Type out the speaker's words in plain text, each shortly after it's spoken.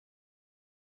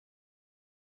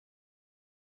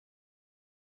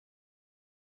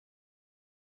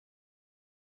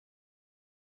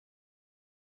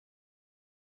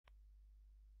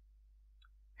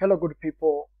Hello, good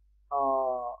people.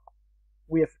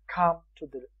 We have come to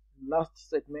the last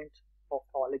segment of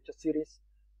our lecture series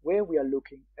where we are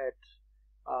looking at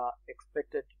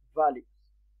expected values.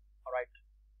 All right,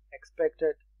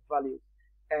 expected values,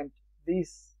 and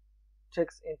this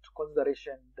takes into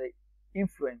consideration the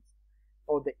influence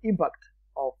or the impact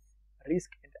of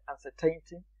risk and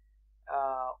uncertainty,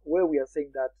 where we are saying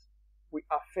that we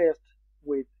are faced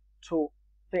with two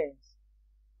things.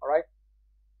 All right,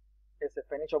 as a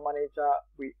financial manager,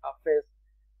 we are faced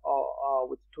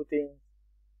with two things.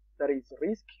 There is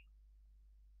risk,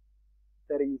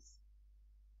 there is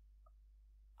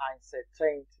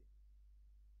uncertainty.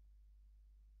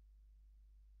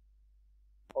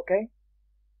 Okay?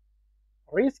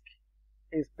 Risk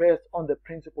is based on the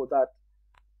principle that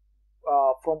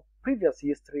from previous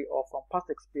history or from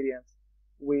past experience,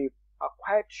 we are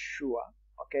quite sure,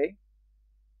 okay,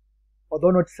 although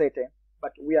not certain,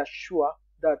 but we are sure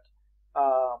that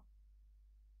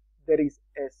there is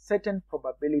a certain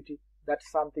probability that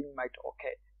something might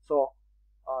occur. So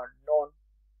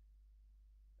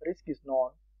risk is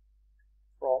known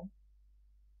from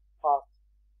past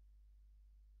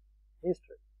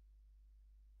history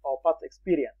or past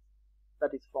experience,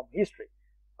 that is from history.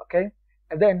 Okay,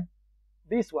 and then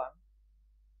this one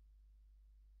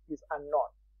is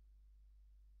unknown.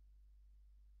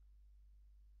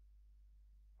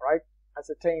 Right,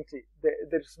 uncertainty,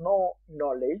 there is no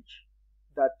knowledge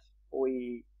that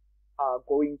we are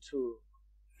going to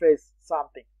face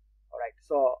something. All right,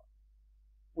 so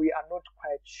we are not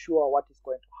quite sure what is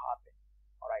going to happen.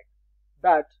 All right,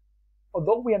 but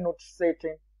although we are not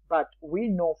certain, but we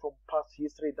know from past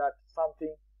history that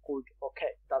something could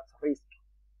occur. That's risk.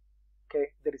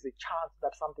 Okay, there is a chance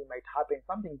that something might happen,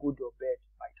 something good or bad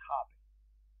might happen.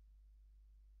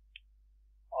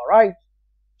 All right,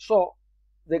 so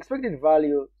the expected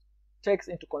value takes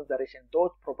into consideration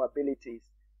those probabilities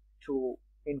to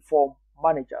inform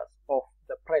managers of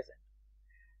the present.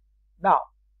 Now,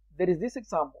 there is this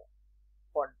example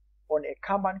on a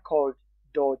company called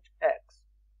X.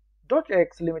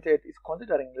 X Limited is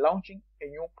considering launching a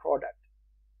new product.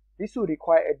 This will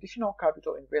require additional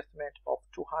capital investment of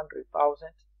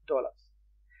 $200,000.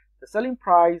 The selling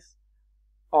price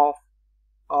of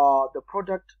the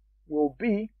product will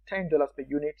be $10 per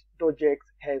unit. X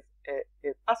has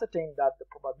ascertained that the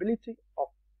probability of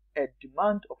a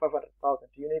demand of 500,000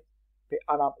 units per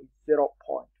annum is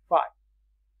 0.5,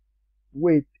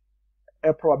 with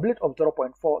a probability of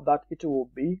 0.4 that it will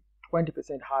be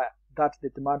 20% higher, that the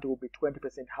demand will be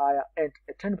 20% higher, and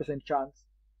a 10% chance,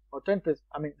 or 10%,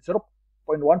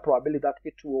 0.1 probability that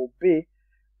it will be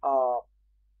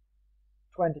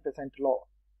 20% lower.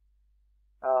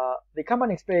 The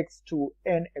company expects to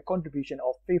earn a contribution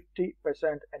of 50%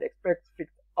 and expects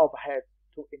fixed overhead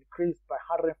to increase by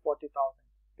 140,000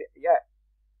 per year.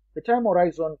 The time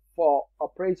horizon for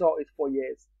appraisal is 4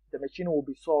 years. The machine will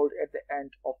be sold at the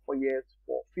end of 4 years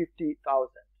for $50,000.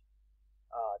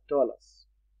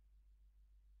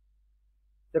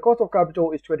 The cost of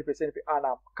capital is 20% per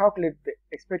annum. Calculate the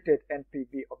expected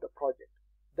NPV of the project.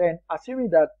 Then, assuming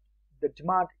that the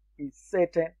demand is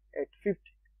certain at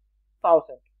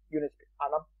 50,000 units per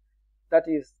annum, that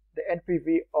is the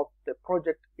NPV of the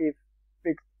project if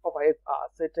fixed overheads are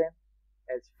certain,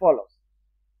 as follows.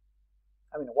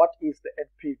 What is the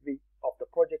NPV of the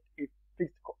project if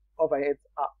fixed overheads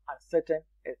are uncertain,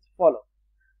 as follows?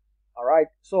 All right,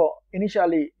 so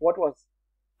initially what was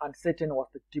uncertain was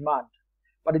the demand,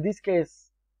 but in this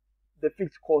case the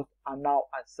fixed costs are now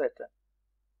uncertain.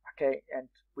 Okay, and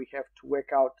we have to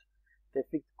work out the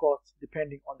fixed costs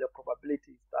depending on the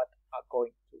probabilities that are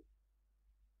going to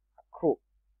accrue.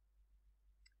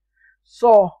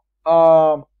 So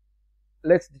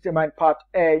let's determine part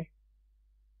A.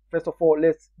 First of all,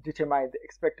 let's determine the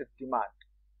expected demand.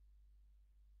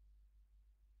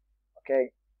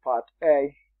 Okay, part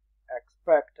A,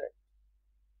 expected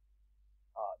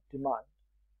demand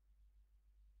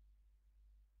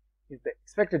is the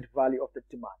expected value of the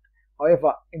demand.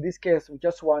 However, in this case, we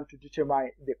just want to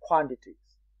determine the quantities.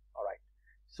 All right,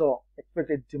 so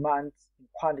expected demands in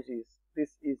quantities,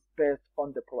 this is based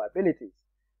on the probabilities.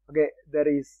 Okay, there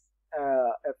is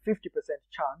a 50%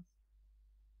 chance,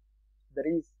 there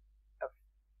is a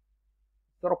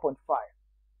 0.5,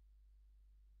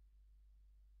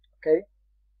 okay,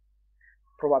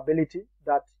 probability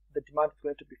that the demand is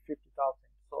going to be 50,000.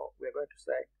 So we're going to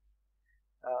say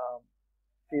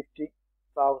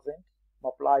 50,000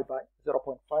 multiplied by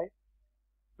 0.5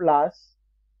 plus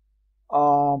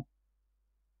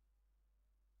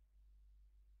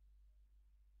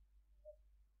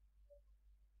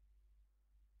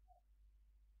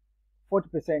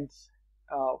 40%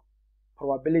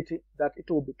 probability that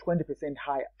it will be 20%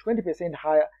 higher. 20%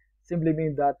 higher simply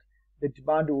means that the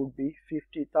demand will be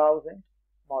 50,000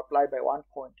 multiplied by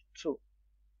 1.20,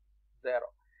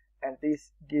 and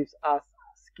this gives us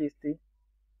 60,000.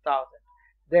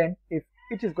 Then if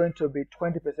it is going to be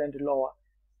 20% lower,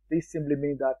 this simply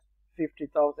means that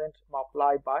 50,000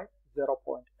 multiplied by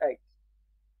 0.8,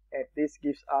 and this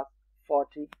gives us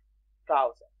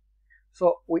 40,000.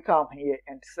 So we come here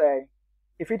and say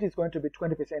if it is going to be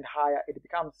 20% higher, it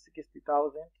becomes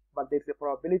 60,000, but there's a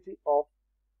probability of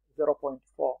 0.4,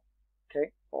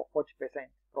 okay, or 40%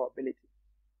 probability,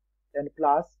 and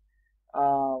plus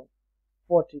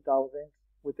 40,000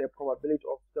 with a probability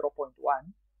of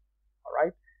 0.1. All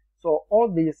right, so all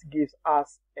this gives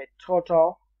us a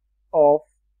total of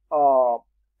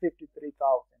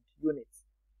 53,000 units.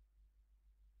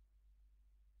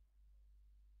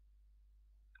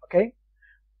 Okay,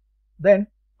 then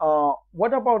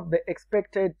what about the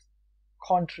expected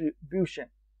contribution?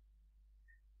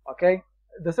 Okay,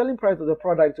 the selling price of the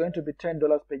product is going to be $10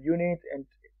 per unit, and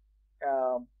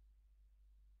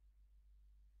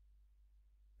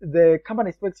the company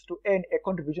expects to earn a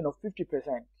contribution of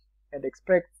 50% and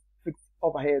expects fixed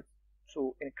overhead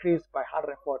to increase by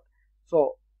 140.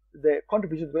 So the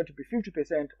contribution is going to be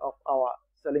 50% of our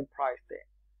selling price there.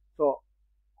 So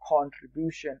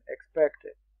contribution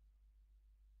expected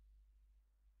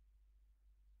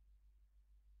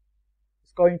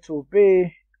is going to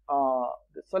be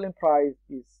the selling price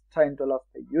is $10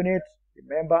 per unit,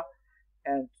 remember,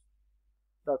 and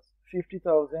that's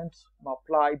 50,000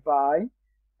 multiplied by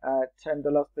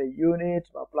 $10 per unit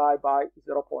multiplied by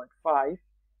 0.5,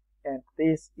 and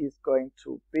this is going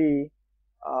to be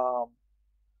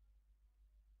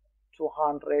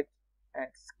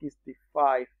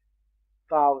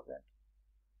 265,000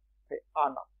 per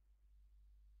annum.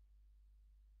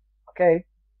 Okay,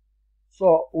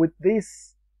 so with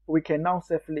this we can now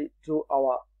safely do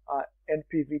our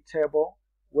NPV table,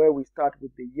 where we start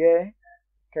with the year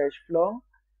cash flow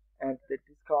and the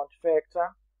discount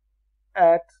factor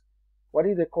at what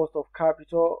is the cost of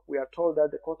capital. We are told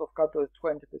that the cost of capital is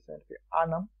 20% per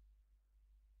annum,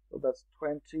 so that's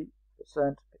 20%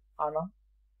 per annum.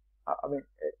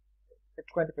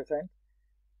 20%.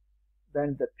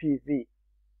 Then the PV.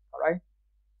 All right.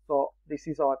 So this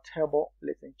is our table,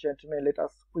 ladies and gentlemen. Let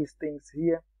us squeeze things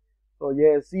here. So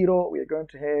year 0, we are going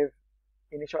to have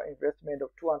initial investment of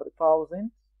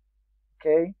 200,000.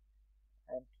 Okay,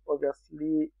 and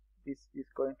obviously this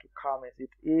is going to come as it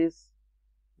is.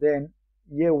 Then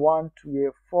year 1 to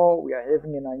year 4, we are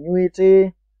having an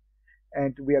annuity,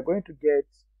 and we are going to get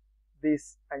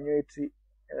this annuity,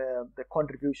 the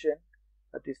contribution,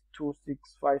 that is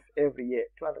 265 every year,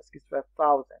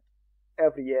 265,000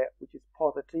 every year, which is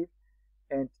positive,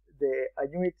 and the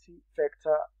annuity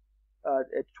factor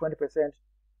at 20%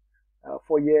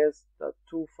 4 years, that's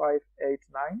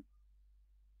 2,589,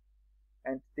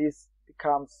 and this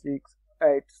becomes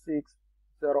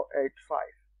 686,085.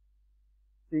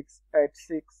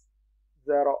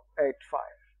 686,085.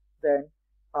 Then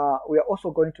we are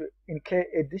also going to incur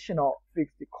additional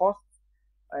fixed costs,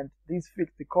 and these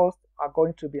fixed costs are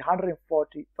going to be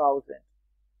 140,000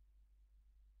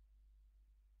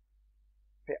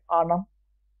 per annum.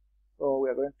 So we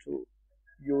are going to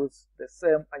use the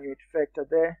same annuity factor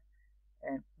there,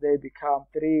 and they become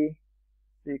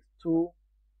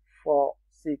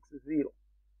 362,460.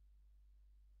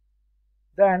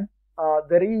 Then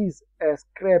there is a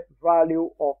scrap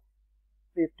value of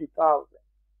 50,000.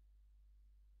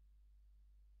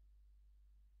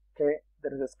 Okay,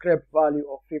 there is a scrap value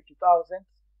of 50,000,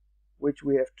 which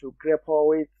we have to grapple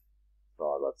with.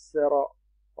 So that's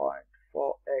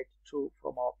 0.482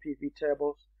 from our PV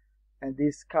tables, and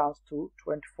this comes to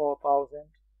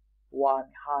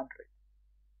 24,100.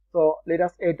 So let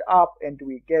us add up, and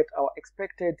we get our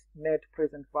expected net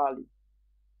present value.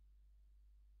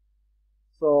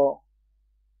 So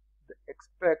the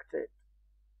expected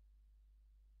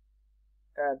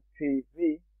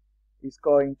NPV is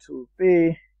going to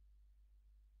be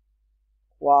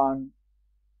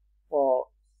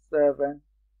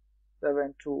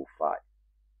 147,725.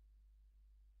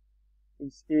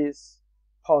 This is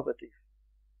positive.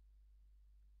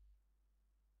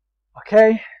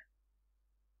 Okay,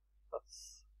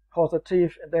 that's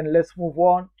positive. And then let's move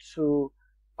on to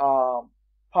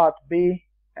part B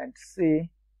and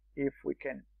see if we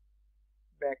can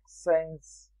make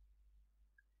sense.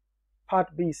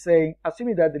 Part B saying,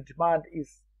 assuming that the demand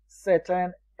is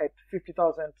certain at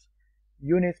 50,000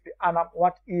 units per annum,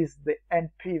 what is the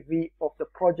NPV of the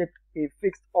project if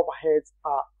fixed overheads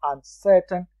are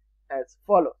uncertain, as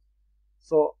follows.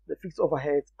 So the fixed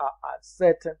overheads are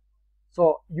uncertain,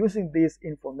 So using this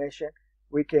information,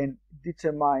 we can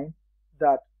determine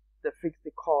that the fixed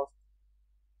costs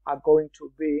are going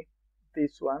to be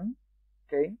this one,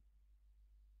 okay,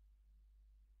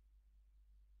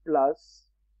 plus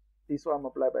this one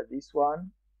multiplied by this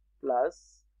one,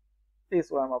 plus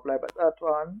this one multiplied by that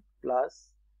one,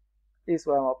 plus this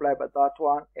one multiplied by that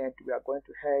one, and we are going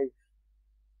to have,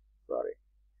 sorry,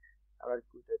 I will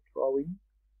do the drawing.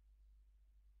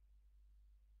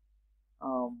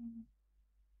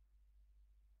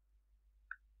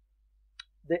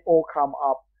 They all come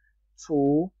up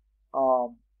to a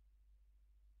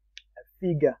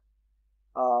figure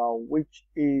which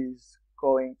is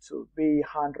going to be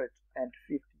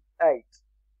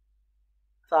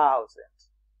 158,000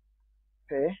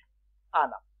 per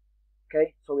annum.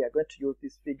 Okay, so we are going to use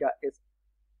this figure as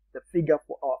the figure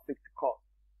for our fixed cost.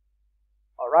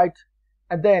 All right,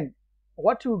 and then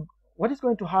what is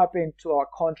going to happen to our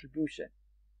contribution?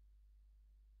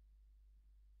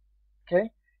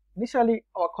 Okay, initially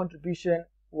our contribution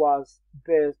was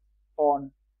based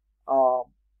on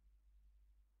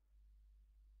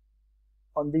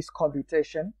this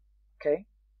computation. Okay,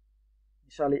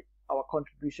 initially our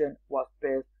contribution was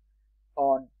based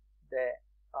on the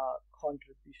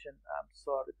contribution. I'm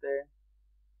sorry, there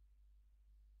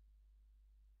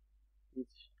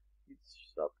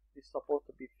it's supposed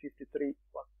to be 53,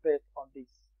 was based on this.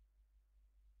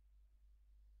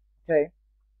 Okay,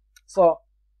 so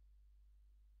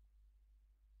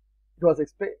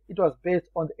it was based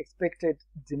on the expected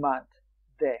demand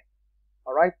there.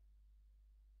 All right,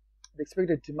 the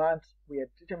expected demand we had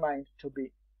determined to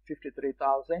be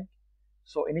 53,000.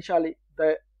 So initially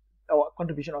our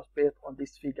contribution was based on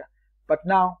this figure, but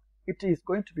now it is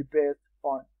going to be based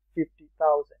on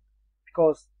 50,000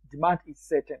 because demand is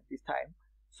certain this time.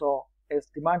 So as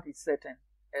demand is certain,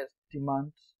 as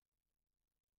demand,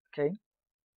 okay,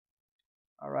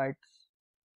 all right,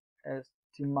 as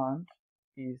demand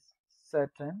is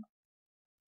certain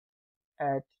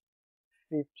at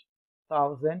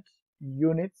 50,000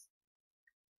 units,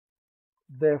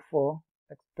 therefore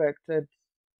expected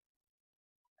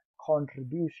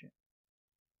contribution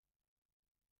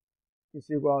is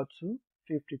equal to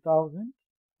 50,000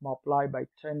 multiplied by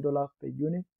 $10 per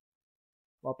unit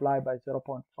multiplied by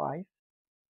 0.5,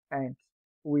 and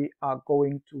we are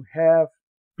going to have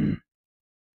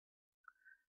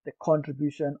the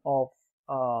contribution of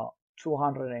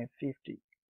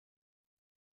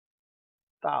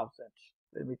 250,000.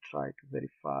 Let me try to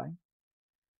verify.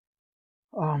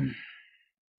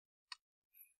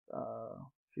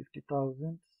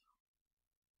 50,000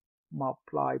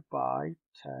 multiplied by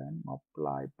 10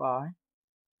 multiplied by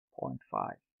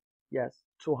 0.5. Yes,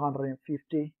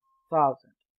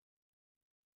 250,000.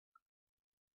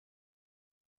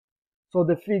 So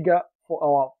the figure for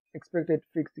our expected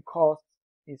fixed cost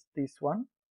is this one.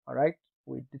 All right,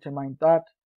 we determined that.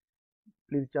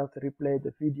 Please just replay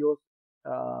the videos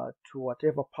to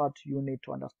whatever part you need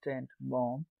to understand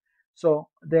more. So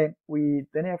then we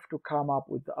have to come up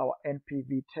with our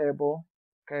NPV table,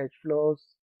 cash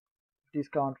flows,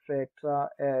 discount factor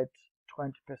at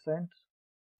 20%,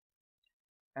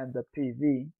 and the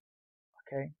PV.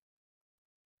 Okay,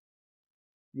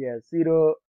 yeah,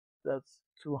 0, that's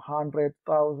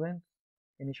 200,000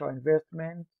 initial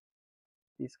investment.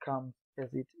 This comes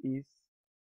as it is.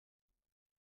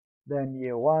 Then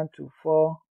year 1 to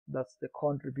 4, that's the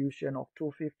contribution of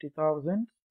 250,000.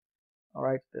 All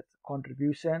right, that's the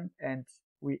contribution, and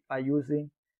we are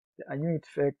using the unit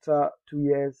factor 4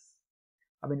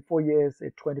 years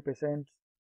at 20%.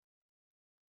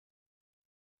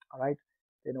 All right,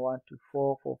 then 1 to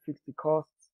 4 for fixed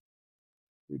costs,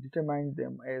 we determine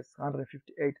them as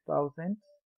 158,000.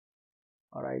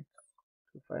 All right,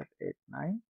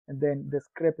 2589, and then the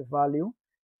scrap value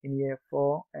in year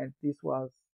 4, and this was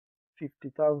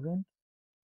 50,000.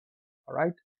 All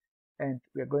right, and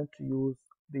we are going to use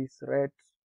this rate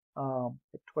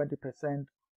at 20%,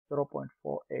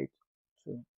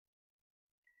 0.482.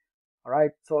 All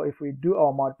right, so if we do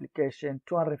our multiplication,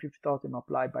 250,000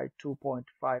 multiplied by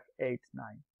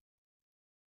 2.589,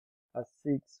 that's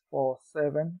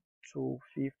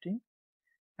 647,250,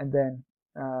 and then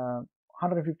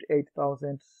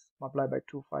 158,000 multiplied by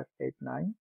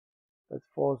 2.589, that's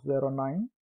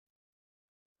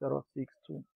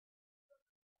 409,062.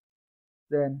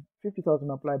 Then 50,000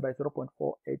 multiplied by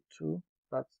 0.482,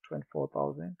 that's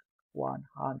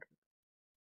 24,100.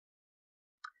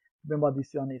 Remember,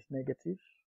 this one is negative.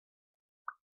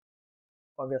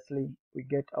 Obviously, we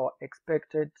get our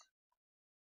expected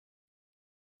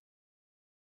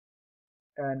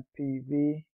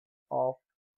NPV of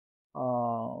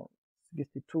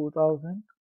 62,000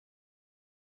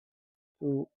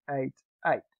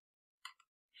 288.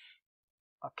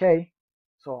 Okay,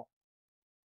 so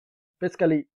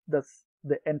basically that's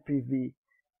the NPV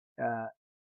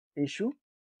issue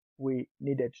we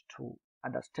needed to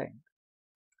understand.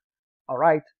 All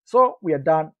right, so we are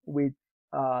done with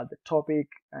the topic,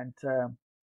 and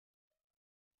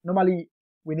normally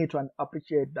we need to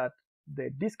appreciate that the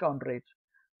discount rate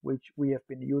which we have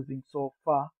been using so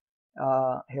far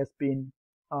has been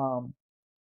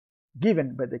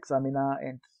given by the examiner,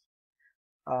 and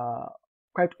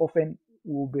quite often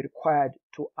we will be required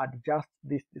to adjust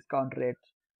this discount rate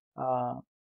uh,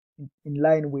 in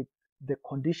line with the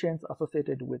conditions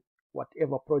associated with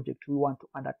whatever project we want to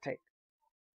undertake.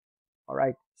 All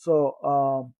right,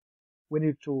 so we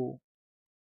need to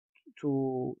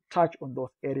touch on those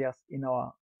areas in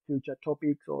our future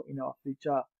topics or in our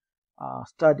future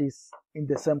studies in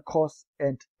the same course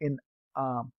and in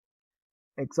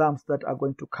exams that are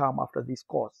going to come after this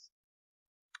course.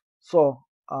 So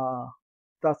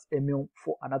that's a meal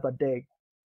for another day.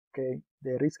 Okay,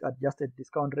 the risk adjusted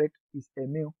discount rate is a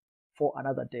meal for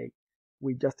another day.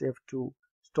 We just have to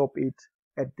stop it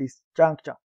at this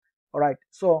juncture. All right,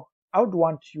 so I would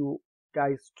want you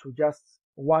guys to just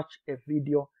watch a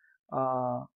video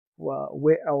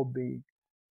where I'll be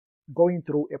going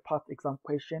through a past exam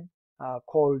question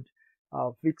called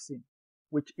Vixen,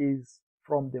 which is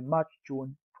from the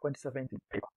March-June 2017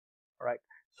 paper. All right,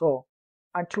 so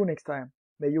until next time,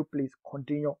 may you please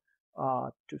continue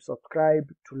to subscribe,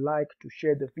 to like, to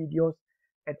share the videos,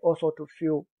 and also to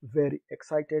feel very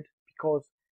excited, because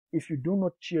if you do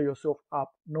not cheer yourself up,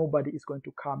 nobody is going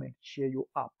to come and cheer you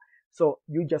up. So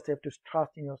you just have to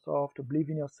trust in yourself, to believe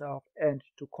in yourself, and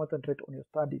to concentrate on your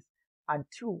studies.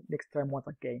 Until next time, once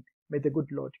again, may the good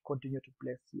Lord continue to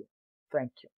bless you.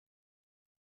 Thank you.